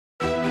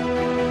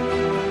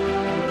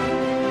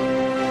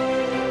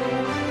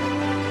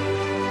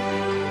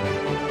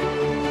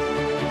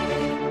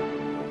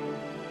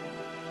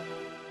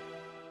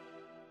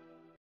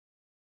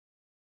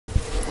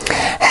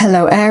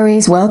Hello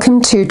Aries,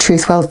 welcome to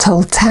Truth Well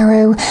Told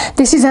Tarot.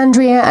 This is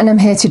Andrea and I'm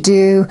here to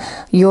do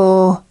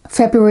your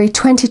February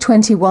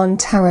 2021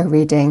 tarot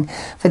reading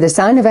for the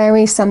sign of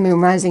Aries, Sun, Moon,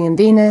 Rising and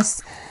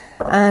Venus.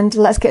 And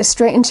let's get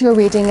straight into your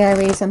reading,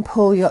 Aries, and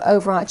pull your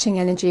overarching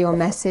energy or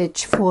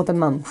message for the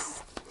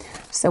month.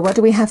 So what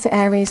do we have for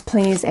Aries,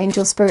 please?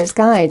 Angel, spirits,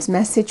 guides,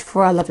 message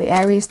for our lovely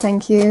Aries,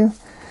 thank you.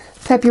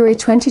 February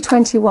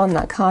 2021,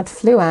 that card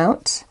flew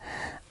out.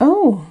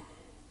 Oh,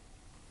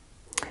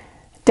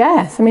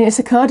 Death. I mean, it's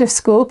a card of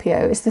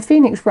Scorpio. It's the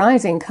Phoenix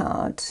Rising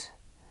card.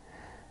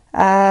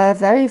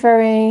 Very,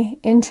 very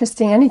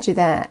interesting energy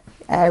there,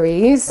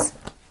 Aries.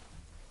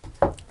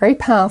 Very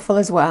powerful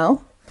as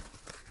well.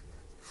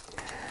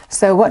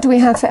 So what do we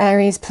have for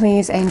Aries,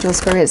 please? Angel,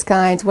 spirits,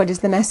 guides. What is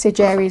the message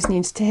Aries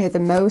needs to hear the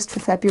most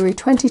for February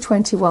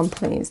 2021,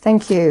 please?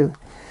 Thank you.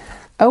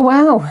 Oh,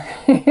 wow.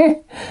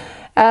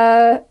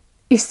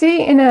 You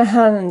see in her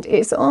hand,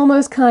 it's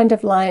almost kind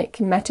of like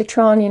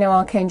Metatron, you know,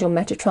 Archangel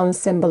Metatron's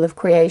symbol of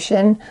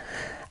creation.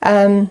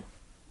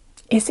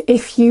 It's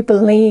if you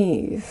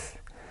believe.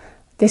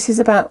 This is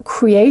about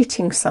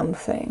creating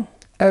something,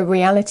 a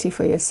reality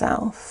for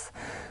yourself.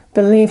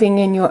 Believing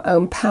in your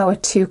own power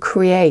to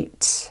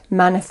create,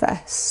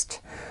 manifest.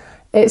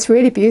 It's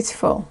really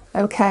beautiful.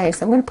 Okay,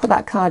 so I'm going to put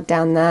that card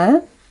down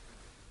there.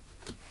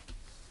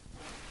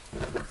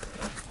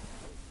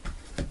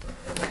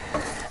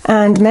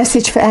 And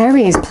message for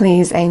Aries,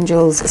 please,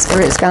 angels,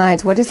 spirits,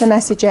 guides. What is the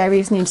message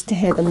Aries needs to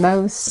hear the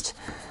most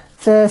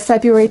for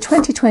February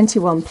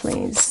 2021,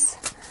 please?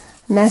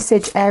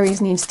 Message Aries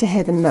needs to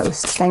hear the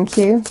most. Thank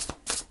you.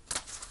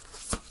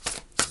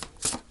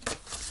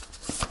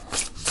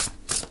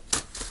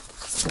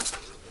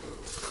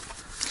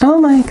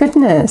 Oh my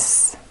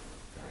goodness.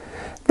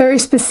 Very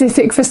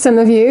specific for some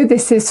of you.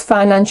 This is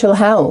financial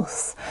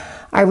health.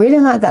 I really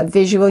like that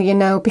visual, you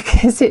know,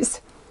 because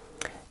it's,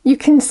 you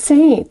can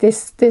see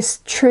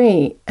this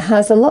tree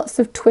has lots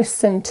of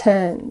twists and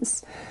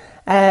turns.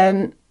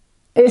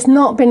 It's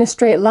not been a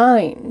straight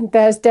line.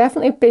 There's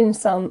definitely been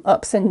some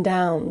ups and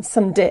downs,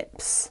 some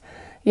dips,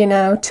 you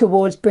know,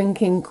 towards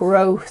bringing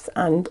growth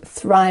and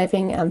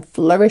thriving and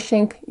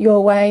flourishing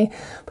your way.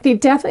 But it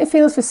definitely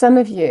feels for some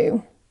of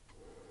you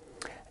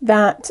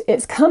that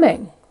it's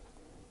coming.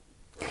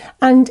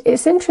 And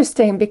it's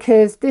interesting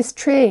because this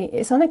tree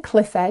is on a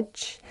cliff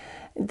edge.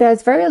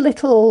 There's very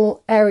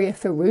little area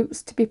for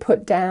roots to be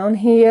put down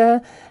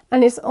here,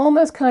 and it's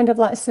almost kind of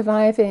like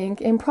surviving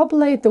in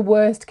probably the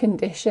worst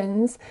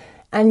conditions,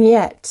 and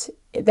yet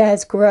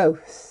there's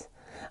growth.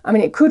 I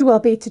mean, it could well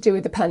be to do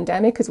with the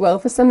pandemic as well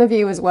for some of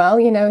you as well.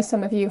 You know,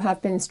 some of you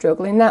have been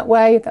struggling that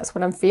way. That's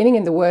what I'm feeling,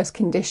 in the worst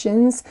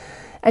conditions,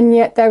 and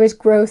yet there is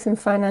growth and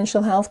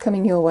financial health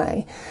coming your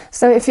way.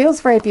 So it feels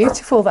very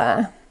beautiful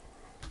there.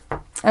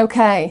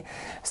 Okay,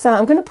 so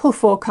I'm going to pull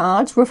 4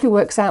 cards, roughly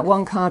works out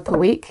 1 card per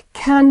week,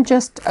 can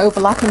just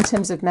overlap in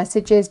terms of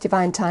messages,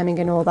 divine timing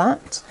and all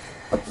that.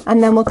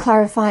 And then we'll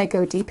clarify,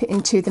 go deeper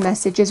into the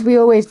messages. We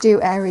always do,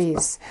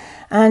 Aries,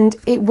 and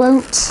it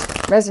won't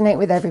resonate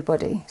with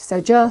everybody. So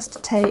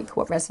just take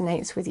what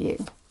resonates with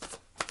you.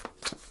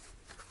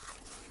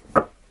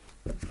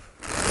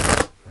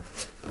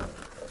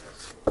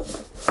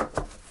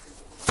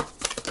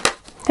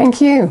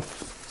 Thank you.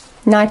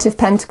 Knight of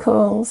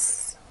Pentacles.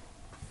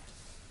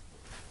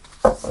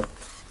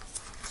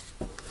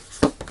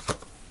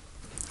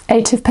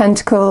 Eight of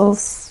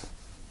Pentacles,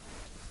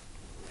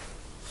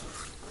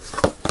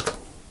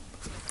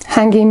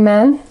 Hanging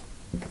Man,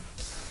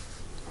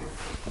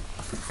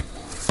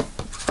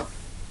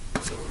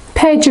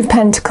 Page of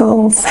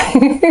Pentacles.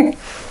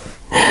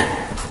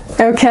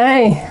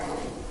 Okay,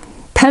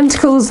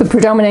 Pentacles,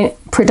 the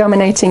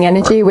predominating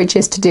energy, which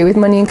is to do with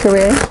money and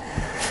career.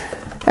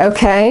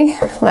 Okay,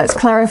 let's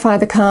clarify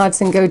the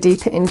cards and go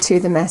deeper into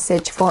the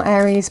message for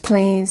Aries,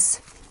 please.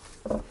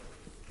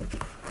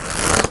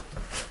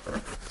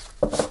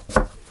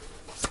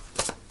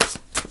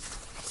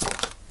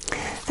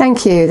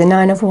 Thank you, the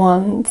 9 of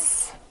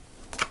Wands.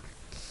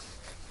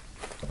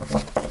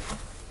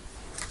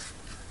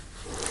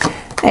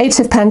 Eight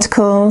of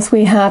Pentacles,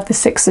 we have the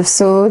 6 of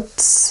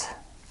Swords.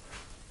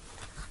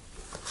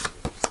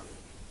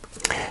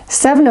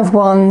 7 of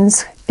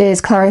Wands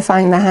is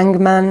clarifying the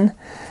Hangman.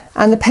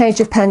 And the Page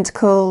of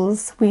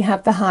Pentacles, we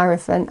have the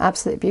Hierophant,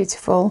 absolutely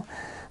beautiful.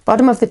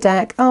 Bottom of the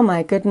deck, oh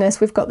my goodness,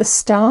 we've got the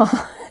Star.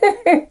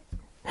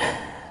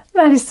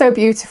 That is so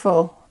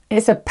beautiful.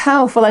 It's a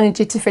powerful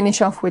energy to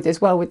finish off with as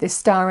well, with this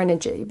Star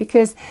energy,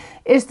 because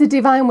it's the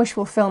divine wish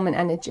fulfillment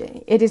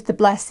energy. It is the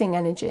blessing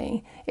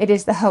energy. It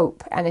is the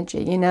hope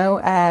energy, you know,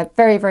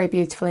 very, very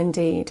beautiful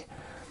indeed.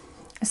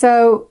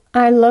 So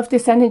I love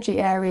this energy,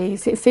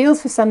 Aries. It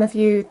feels for some of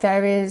you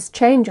there is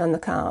change on the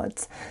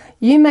cards.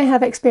 You may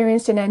have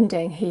experienced an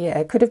ending here.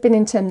 It could have been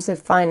in terms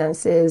of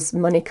finances,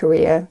 money,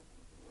 career.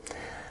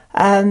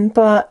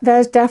 But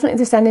there's definitely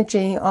this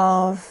energy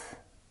of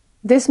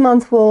this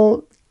month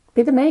will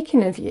be the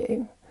making of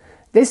you.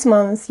 This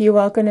month you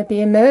are going to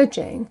be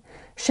emerging,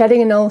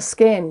 shedding an old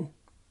skin,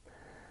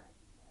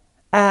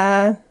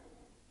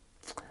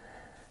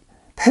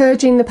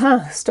 purging the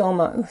past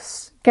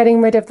almost,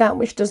 getting rid of that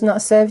which does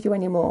not serve you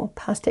anymore,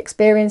 past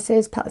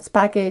experiences, past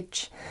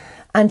baggage,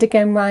 and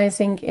again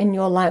rising in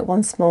your light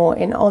once more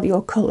in all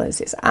your colours.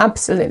 It's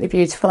absolutely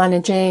beautiful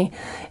energy.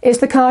 It's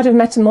the card of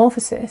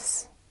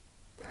metamorphosis.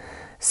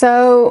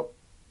 So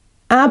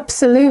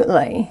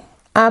absolutely,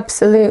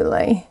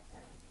 absolutely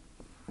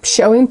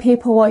showing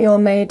people what you're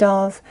made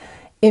of,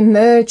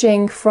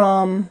 emerging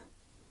from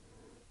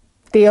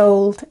the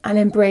old and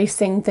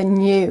embracing the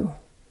new.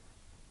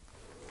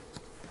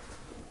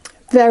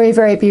 Very,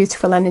 very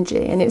beautiful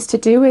energy, and it's to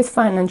do with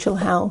financial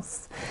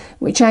health,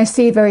 which I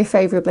see very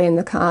favourably in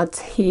the cards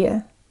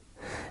here.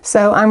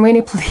 So I'm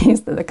really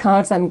pleased that the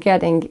cards I'm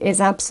getting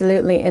is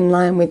absolutely in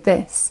line with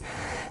this.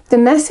 The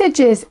message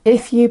is,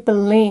 if you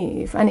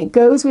believe, and it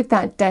goes with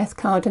that death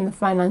card and the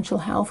financial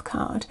health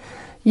card,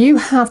 you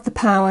have the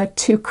power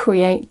to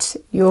create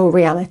your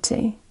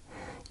reality.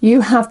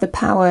 You have the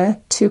power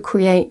to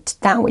create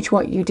that which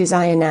what you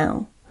desire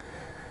now.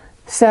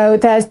 So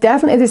there's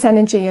definitely this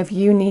energy of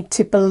you need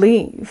to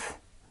believe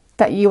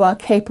that you are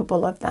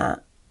capable of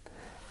that,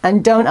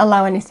 and don't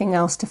allow anything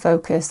else to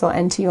focus or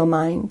enter your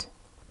mind.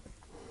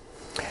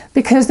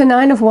 Because the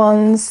Nine of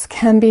Wands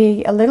can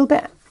be a little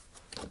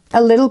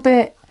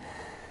bit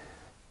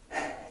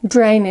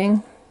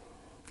draining,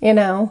 you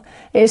know.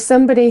 It's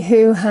somebody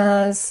who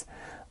has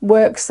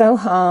worked so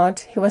hard,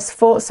 who has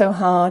fought so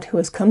hard, who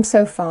has come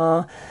so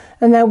far,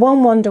 and they're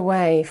one wand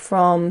away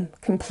from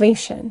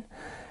completion.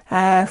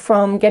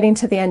 From getting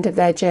to the end of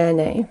their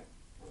journey.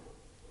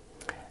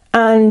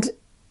 And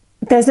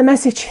there's a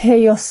message here,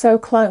 you're so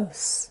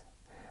close.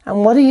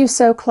 And what are you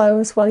so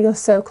close? Well, you're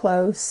so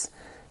close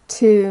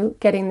to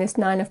getting this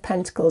Nine of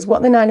Pentacles.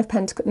 What the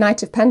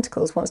Knight of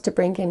Pentacles wants to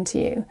bring into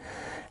you.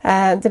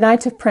 The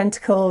Knight of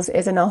Pentacles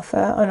is an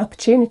offer, an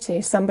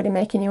opportunity, somebody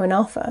making you an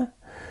offer.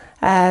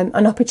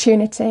 An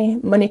opportunity,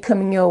 money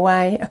coming your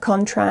way, a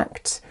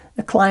contract,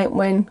 a client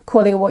win,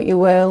 call it what you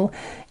will.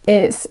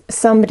 It's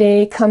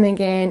somebody coming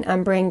in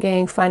and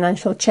bringing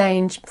financial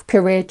change,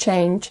 career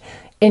change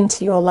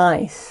into your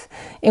life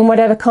in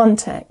whatever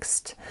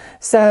context.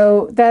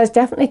 So there's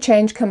definitely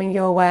change coming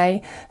your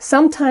way.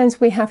 Sometimes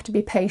we have to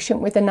be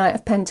patient with the Knight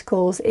of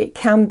Pentacles. It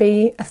can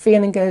be a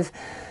feeling of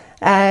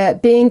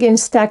being in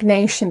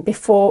stagnation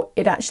before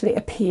it actually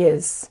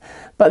appears.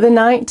 But the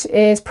Knight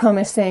is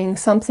promising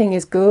something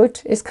is good,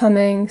 is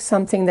coming,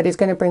 something that is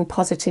going to bring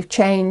positive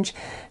change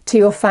to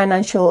your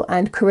financial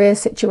and career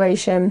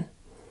situation,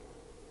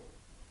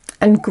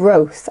 and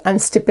growth and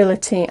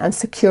stability and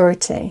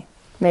security.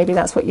 Maybe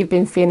that's what you've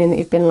been feeling that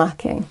you've been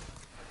lacking.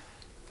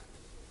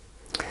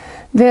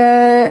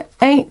 The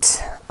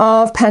Eight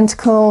of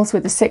Pentacles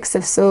with the Six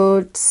of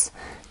Swords.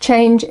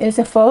 Change is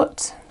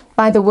afoot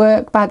by the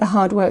work, by the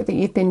hard work that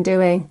you've been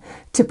doing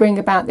to bring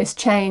about this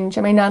change.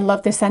 I mean, I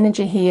love this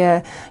energy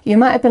here. You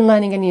might have been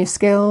learning a new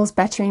skills,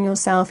 bettering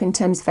yourself in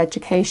terms of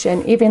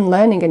education, even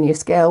learning a new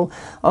skill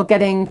or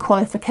getting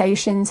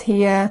qualifications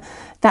here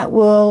that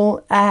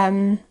will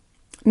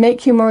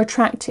make you more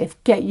attractive,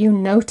 get you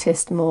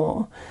noticed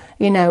more,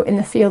 you know, in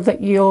the field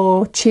that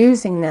you're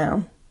choosing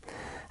now.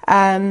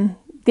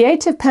 The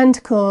Eight of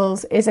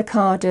Pentacles is a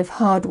card of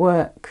hard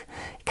work.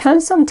 It can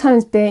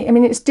sometimes be, I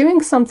mean, it's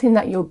doing something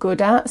that you're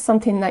good at,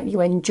 something that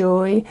you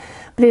enjoy,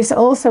 but it's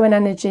also an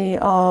energy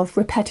of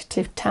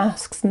repetitive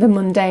tasks, the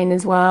mundane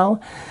as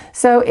well.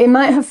 So it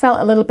might have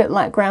felt a little bit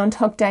like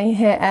Groundhog Day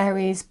here,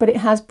 Aries, but it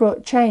has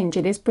brought change.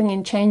 It is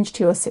bringing change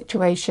to your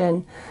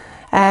situation.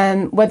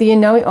 Whether you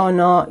know it or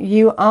not,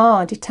 you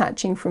are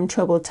detaching from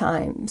troubled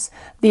times,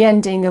 the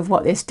ending of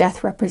what this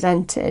death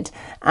represented,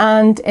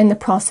 and in the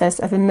process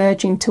of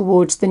emerging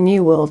towards the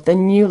new world, the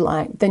new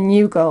light, the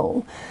new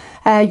goal.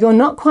 You're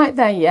not quite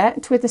there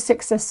yet with the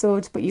Six of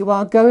Swords, but you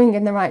are going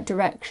in the right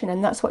direction,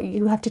 and that's what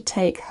you have to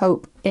take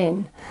hope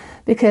in,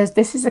 because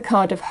this is a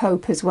card of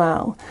hope as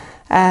well.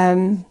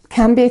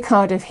 Can be a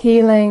card of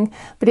healing,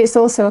 but it's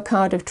also a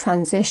card of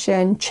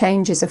transition,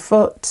 change is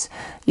afoot.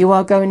 You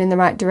are going in the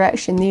right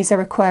direction. These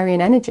are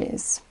Aquarian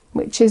energies,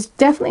 which is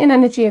definitely an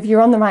energy of you're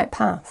on the right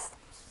path.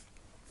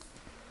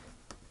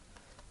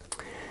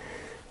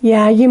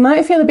 Yeah, you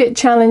might feel a bit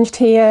challenged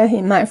here.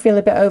 It might feel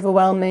a bit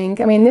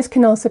overwhelming. I mean, this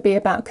can also be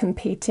about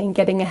competing,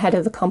 getting ahead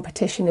of the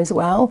competition as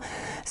well.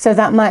 So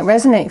that might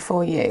resonate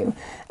for you.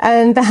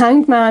 And the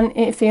Hanged Man,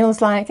 it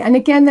feels like, and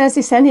again, there's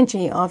this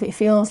energy of it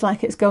feels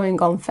like it's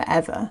going on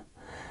forever.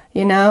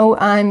 You know,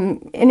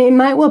 and it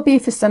might well be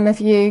for some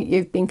of you,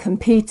 you've been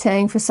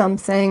competing for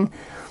something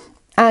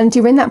and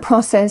you're in that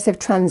process of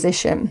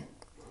transition,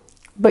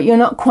 but you're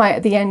not quite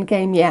at the end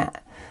game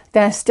yet.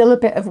 There's still a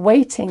bit of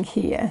waiting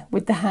here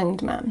with the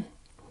Hanged Man.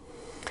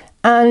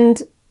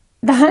 And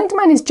the Hanged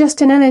Man is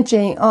just an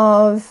energy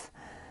of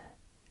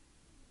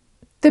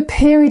the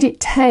period it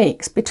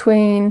takes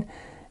between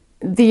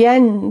the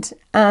end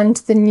and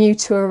the new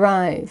to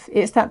arrive.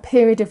 It's that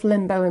period of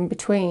limbo in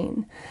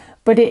between.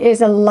 But it is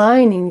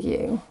aligning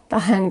you, the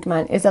Hanged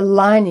Man is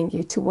aligning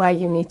you to where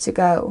you need to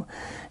go.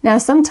 Now,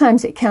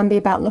 sometimes it can be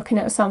about looking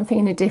at something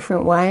in a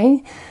different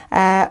way,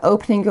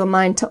 opening your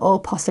mind to all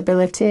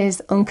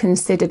possibilities,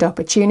 unconsidered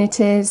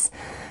opportunities.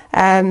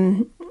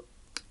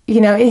 You you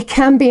know, it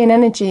can be an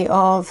energy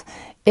of,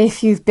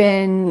 if you've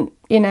been,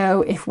 you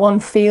know, if one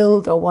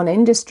field or one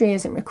industry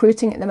isn't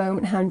recruiting at the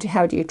moment,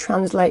 how do you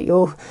translate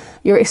your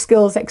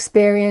skills,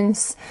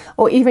 experience,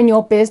 or even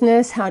your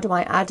business? How do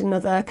I add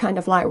another kind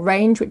of like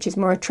range which is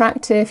more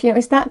attractive? You know,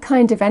 it's that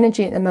kind of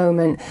energy at the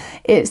moment.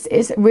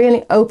 It's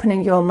really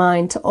opening your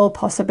mind to all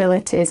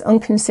possibilities,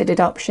 unconsidered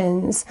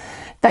options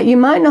that you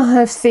might not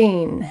have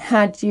seen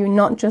had you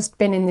not just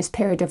been in this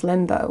period of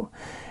limbo.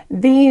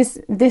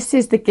 This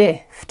is the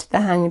gift, the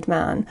Hanged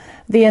Man,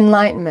 the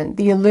enlightenment,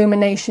 the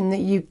illumination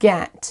that you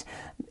get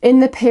in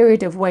the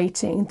period of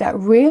waiting that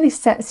really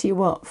sets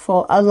you up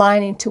for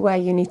aligning to where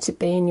you need to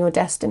be in your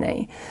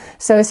destiny.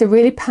 So it's a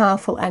really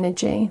powerful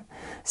energy.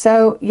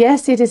 So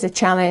yes, it is a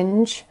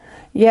challenge.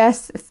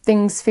 Yes,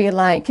 things feel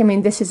like, I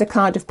mean, this is a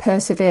card of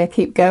persevere,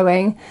 keep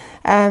going.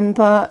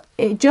 But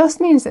it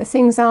just means that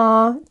things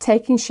are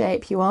taking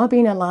shape. You are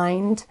being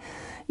aligned.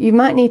 You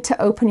might need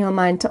to open your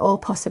mind to all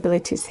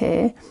possibilities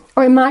here.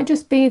 Or it might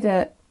just be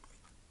that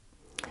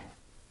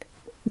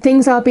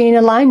things are being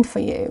aligned for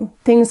you.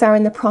 Things are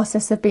in the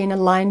process of being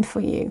aligned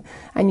for you.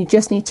 And you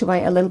just need to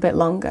wait a little bit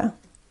longer.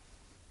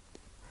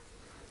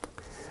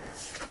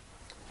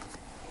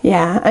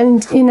 Yeah,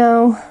 and you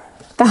know,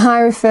 the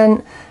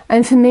Hierophant.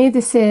 And for me,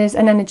 this is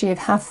an energy of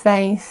have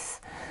faith,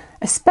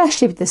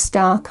 especially with the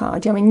Star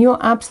card. I mean, you're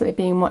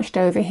absolutely being watched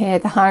over here.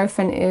 The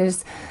Hierophant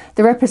is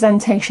the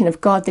representation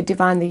of God, the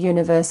divine, the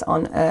universe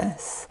on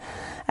earth.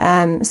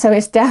 So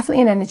it's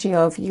definitely an energy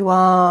of you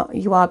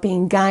are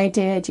being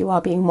guided, you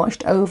are being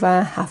watched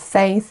over, have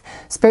faith,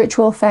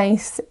 spiritual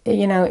faith,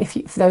 you know,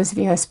 for those of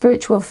you who have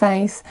spiritual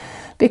faith,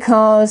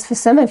 because for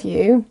some of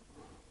you,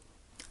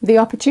 the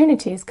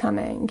opportunity is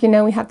coming. You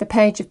know, we have the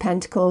Page of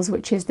Pentacles,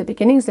 which is the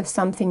beginnings of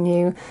something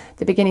new,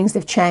 the beginnings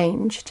of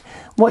change.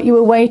 What you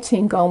were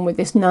waiting on with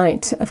this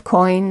Knight of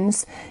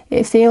Coins,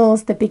 it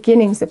feels the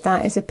beginnings of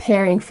that is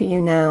appearing for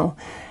you now.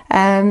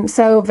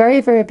 So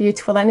very, very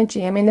beautiful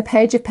energy. I mean, the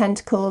Page of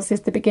Pentacles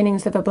is the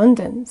beginnings of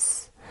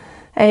abundance.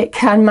 It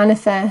can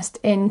manifest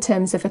in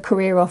terms of a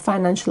career or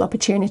financial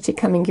opportunity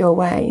coming your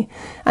way.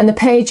 And the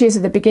pages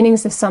are the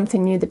beginnings of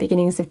something new, the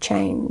beginnings of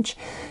change.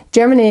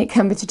 Generally, it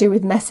can be to do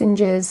with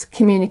messengers,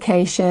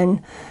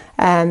 communication,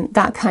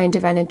 that kind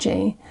of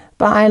energy.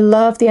 But I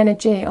love the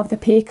energy of the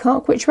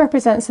Peacock, which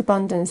represents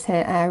abundance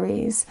here,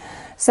 Aries.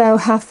 So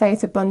have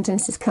faith,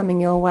 abundance is coming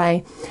your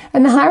way.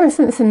 And the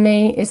Hierophant for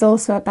me is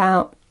also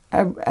about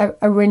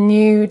a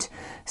renewed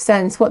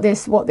sense. What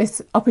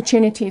this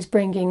opportunity is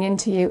bringing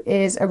into you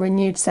is a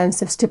renewed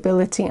sense of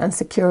stability and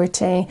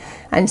security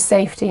and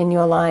safety in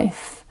your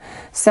life.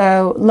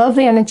 So love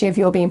the energy of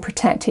your being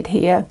protected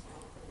here.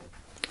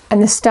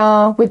 And the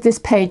Star with this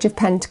Page of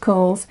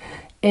Pentacles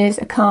is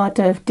a card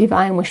of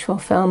divine wish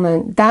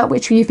fulfillment, that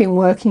which you've been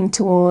working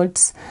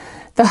towards,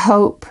 the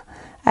hope,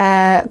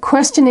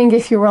 questioning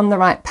if you're on the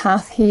right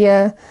path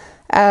here.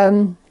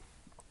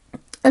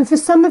 And for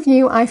some of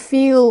you, I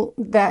feel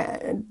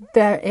that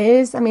there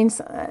is, I mean,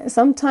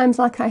 sometimes,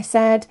 like I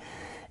said,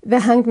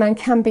 the Hanged Man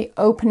can be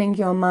opening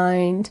your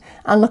mind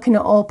and looking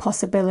at all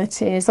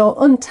possibilities or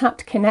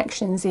untapped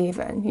connections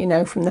even, you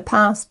know, from the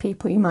past,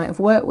 people you might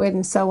have worked with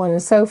and so on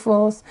and so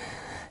forth.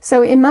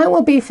 So it might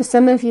well be for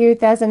some of you,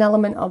 there's an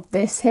element of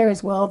this here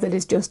as well that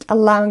is just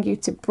allowing you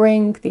to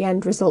bring the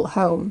end result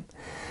home.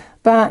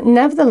 But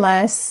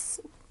nevertheless,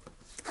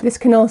 this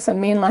can also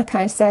mean, like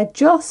I said,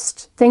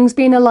 just things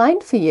being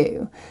aligned for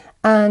you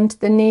and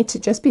the need to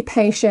just be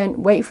patient,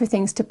 wait for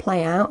things to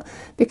play out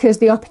because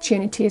the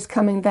opportunity is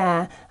coming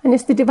there. And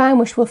it's the divine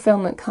wish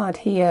fulfillment card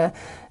here.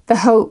 The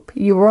hope,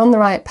 you were on the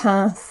right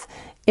path.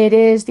 It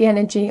is the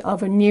energy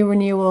of a new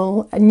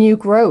renewal, a new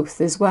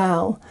growth as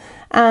well.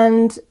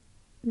 And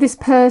this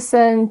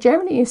person,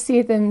 generally you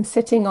see them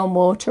sitting on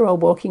water or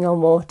walking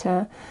on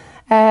water.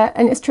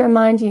 And it's to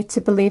remind you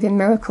to believe in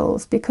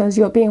miracles because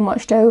you're being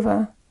watched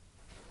over.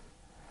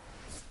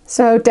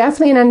 So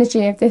definitely an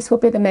energy of this will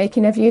be the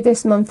making of you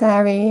this month,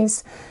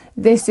 Aries.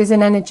 This is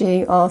an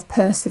energy of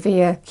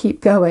persevere, keep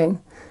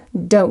going,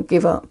 don't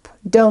give up,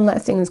 don't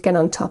let things get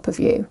on top of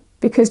you.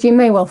 Because you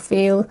may well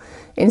feel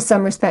in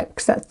some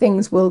respects that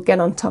things will get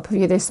on top of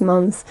you this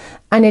month.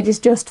 And it is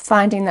just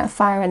finding that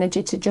fire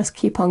energy to just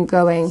keep on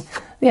going.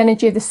 The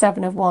energy of the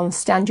Seven of Wands,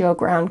 stand your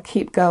ground,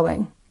 keep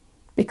going.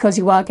 Because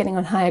you are getting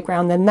on higher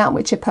ground than that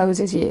which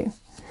opposes you.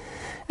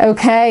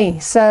 Okay,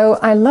 so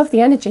I love the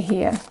energy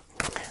here.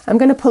 I'm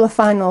going to pull a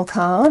final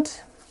card.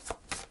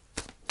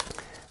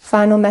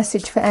 Final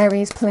message for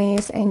Aries,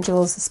 please.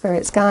 Angels,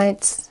 spirits,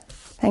 guides.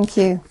 Thank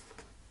you.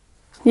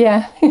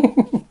 Yeah.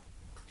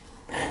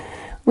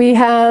 We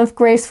have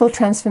graceful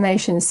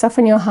transformation.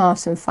 Soften your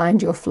heart and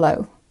find your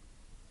flow.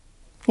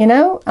 You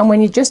know, and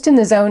when you're just in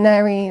the zone,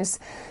 Aries,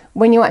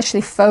 when you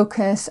actually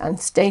focus and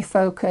stay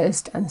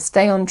focused and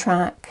stay on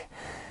track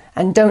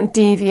and don't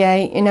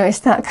deviate, you know, it's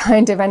that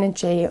kind of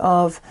energy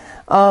of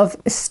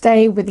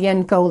stay with the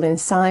end goal in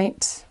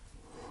sight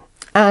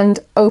and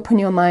open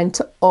your mind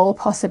to all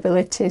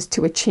possibilities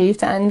to achieve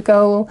the end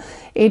goal.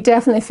 It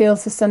definitely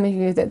feels for some of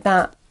you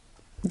that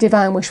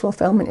divine wish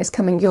fulfillment is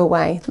coming your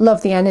way.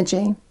 Love the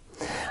energy.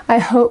 I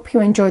hope you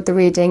enjoyed the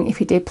reading. If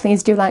you did,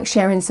 please do like,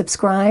 share and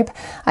subscribe.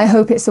 I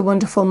hope it's a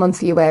wonderful month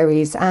for you,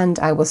 Aries, and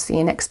I will see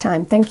you next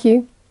time. Thank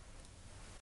you.